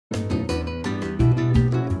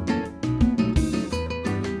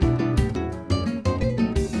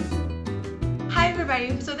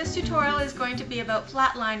this tutorial is going to be about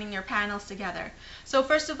flatlining your panels together. So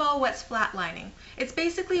first of all, what's flatlining? It's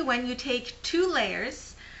basically when you take two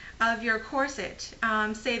layers of your corset,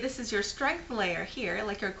 say this is your strength layer here,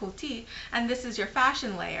 like your quilting, and this is your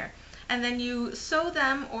fashion layer. And then you sew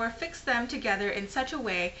them or fix them together in such a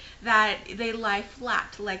way that they lie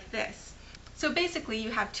flat like this. So basically you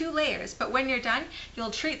have two layers, but when you're done, you'll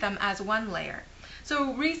treat them as one layer.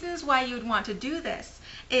 So reasons why you would want to do this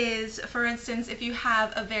is, for instance, if you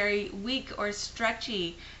have a very weak or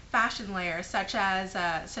stretchy fashion layer, such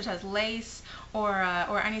as lace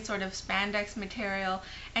or any sort of spandex material,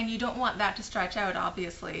 and you don't want that to stretch out,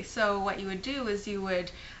 obviously. So what you would do is you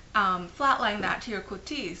would flatline that to your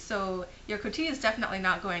quilting. So your quilting is definitely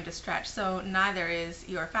not going to stretch, so neither is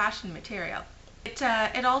your fashion material.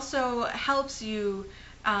 It also helps you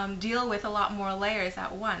deal with a lot more layers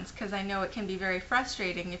at once, because I know it can be very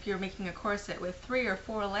frustrating if you're making a corset with 3 or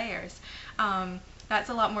 4 layers. That's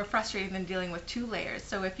a lot more frustrating than dealing with 2 layers.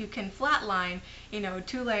 So if you can flatline,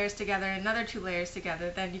 2 layers together and another 2 layers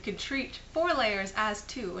together, then you can treat 4 layers as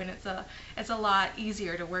 2, and it's a lot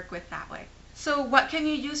easier to work with that way. So what can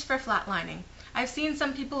you use for flatlining? I've seen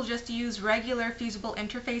some people just use regular fusible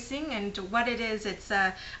interfacing, and what it is, it's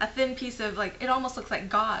a thin piece of, it almost looks like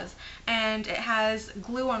gauze, and it has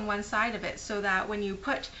glue on one side of it, so that when you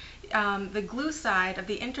put the glue side of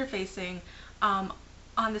the interfacing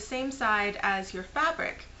on the same side as your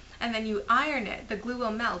fabric, and then you iron it, the glue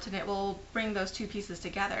will melt and it will bring those two pieces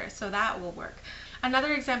together, so that will work.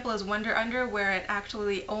 Another example is Wonder Under, where it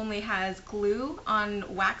actually only has glue on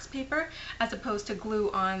wax paper as opposed to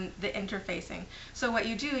glue on the interfacing. So what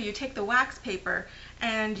you do, you take the wax paper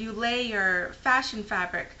and you lay your fashion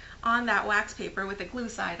fabric on that wax paper with the glue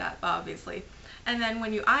side up, obviously. And then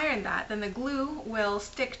when you iron that, then the glue will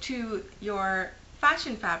stick to your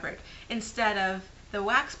fashion fabric instead of the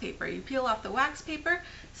wax paper. You peel off the wax paper,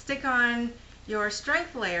 stick on your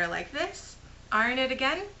strength layer like this, iron it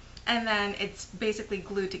again, and then it's basically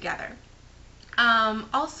glued together.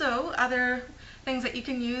 Also, other things that you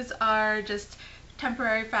can use are just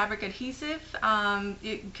temporary fabric adhesive.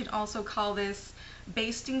 You can also call this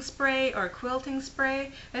basting spray or quilting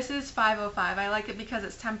spray. This is 505. I like it because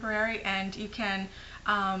it's temporary and you can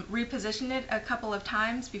reposition it a couple of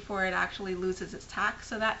times before it actually loses its tack,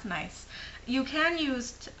 so that's nice. You can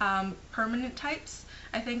use permanent types.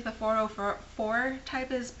 I think the 404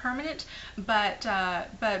 type is permanent, but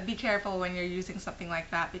be careful when you're using something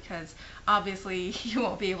like that, because obviously you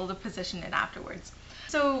won't be able to position it afterwards.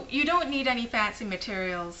 So you don't need any fancy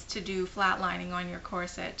materials to do flatlining on your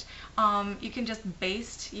corset. You can just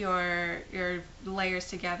baste your layers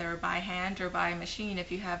together by hand or by machine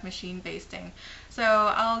if you have machine basting. So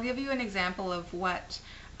I'll give you an example of what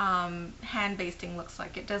hand basting looks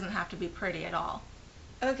like. It doesn't have to be pretty at all.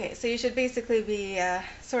 Okay, so you should basically be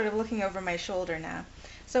sort of looking over my shoulder now.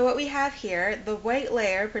 So what we have here, the white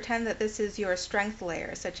layer, pretend that this is your strength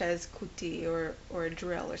layer, such as kuti or a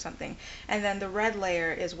drill or something. And then the red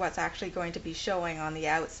layer is what's actually going to be showing on the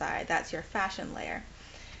outside. That's your fashion layer.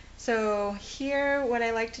 So here, what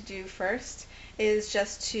I like to do first is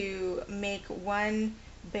just to make one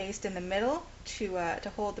baste in the middle to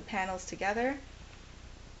hold the panels together.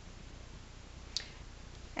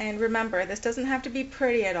 And remember, this doesn't have to be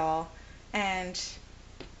pretty at all, and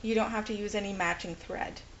you don't have to use any matching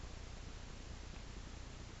thread.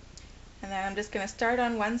 And then I'm just going to start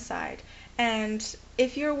on one side. And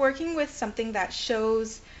if you're working with something that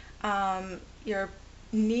shows your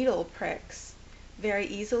needle pricks very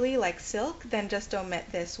easily, like silk, then just omit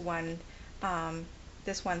this one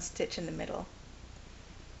stitch in the middle.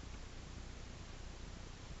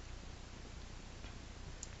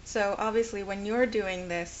 So obviously when you're doing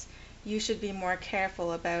this, you should be more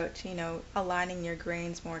careful about, aligning your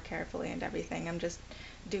grains more carefully and everything. I'm just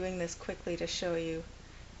doing this quickly to show you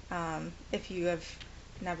if you have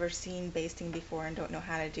never seen basting before and don't know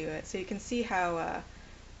how to do it. So you can see how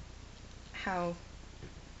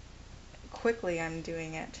quickly I'm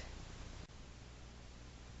doing it.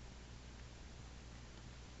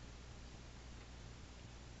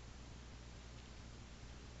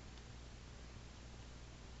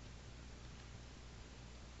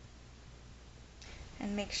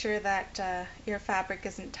 And make sure that your fabric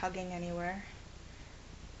isn't tugging anywhere,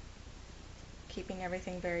 keeping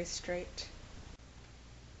everything very straight.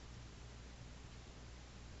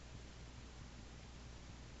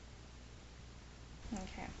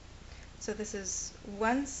 Okay, so this is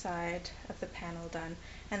one side of the panel done,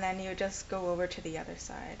 and then you just go over to the other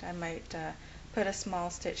side. I might put a small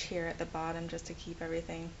stitch here at the bottom just to keep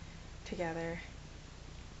everything together,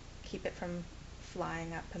 keep it from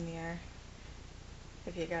flying up in the air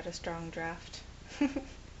if you got a strong draft.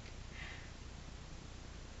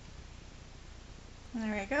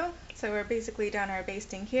 There we go. So we're basically done our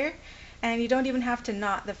basting here, and you don't even have to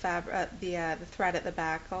knot the the thread at the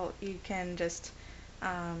back. You can just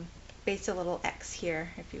baste a little X here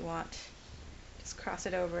if you want. Just cross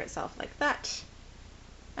it over itself like that,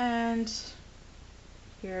 and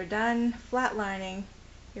you're done flatlining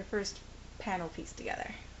your first panel piece together.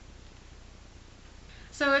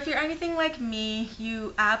 So if you're anything like me,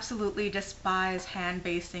 you absolutely despise hand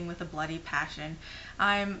basting with a bloody passion.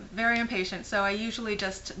 I'm very impatient, so I usually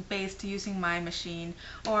just baste using my machine,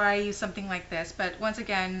 or I use something like this. But once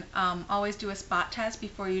again, always do a spot test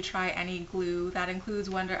before you try any glue. That includes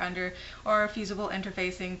Wonder or fusible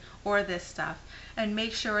interfacing or this stuff. And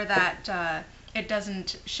make sure that it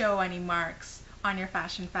doesn't show any marks on your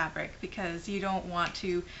fashion fabric, because you don't want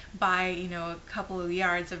to buy, you know, a couple of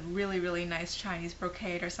yards of really nice Chinese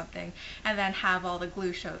brocade or something and then have all the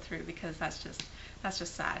glue show through, because that's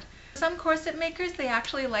just sad. Some corset makers, they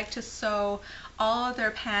actually like to sew all of their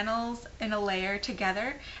panels in a layer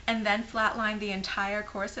together and then flatline the entire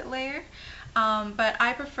corset layer. But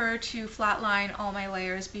I prefer to flatline all my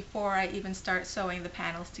layers before I even start sewing the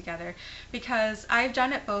panels together, because I've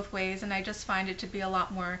done it both ways and I just find it to be a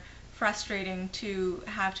lot more frustrating to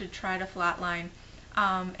have to try to flatline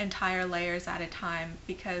entire layers at a time,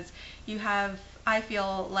 because you have, I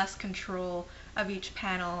feel, less control of each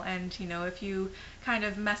panel, and you know, if you kind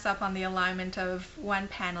of mess up on the alignment of one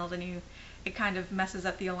panel, then it kind of messes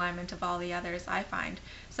up the alignment of all the others, I find.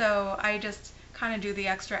 So I just kind of do the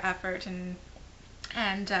extra effort and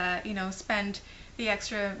you know, spend the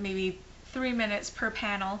extra maybe 3 minutes per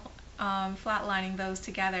panel flatlining those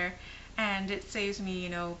together, and it saves me, you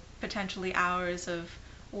know, potentially hours of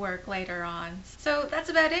work later on. So that's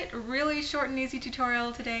about it. Really short and easy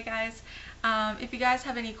tutorial today, guys. If you guys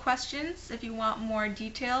have any questions, if you want more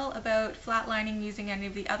detail about flatlining using any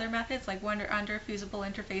of the other methods like Wonder, fusible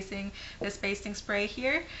interfacing, this basting spray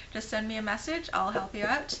here, just send me a message. I'll help you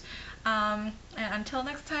out. And until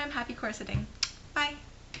next time, happy corseting. Bye.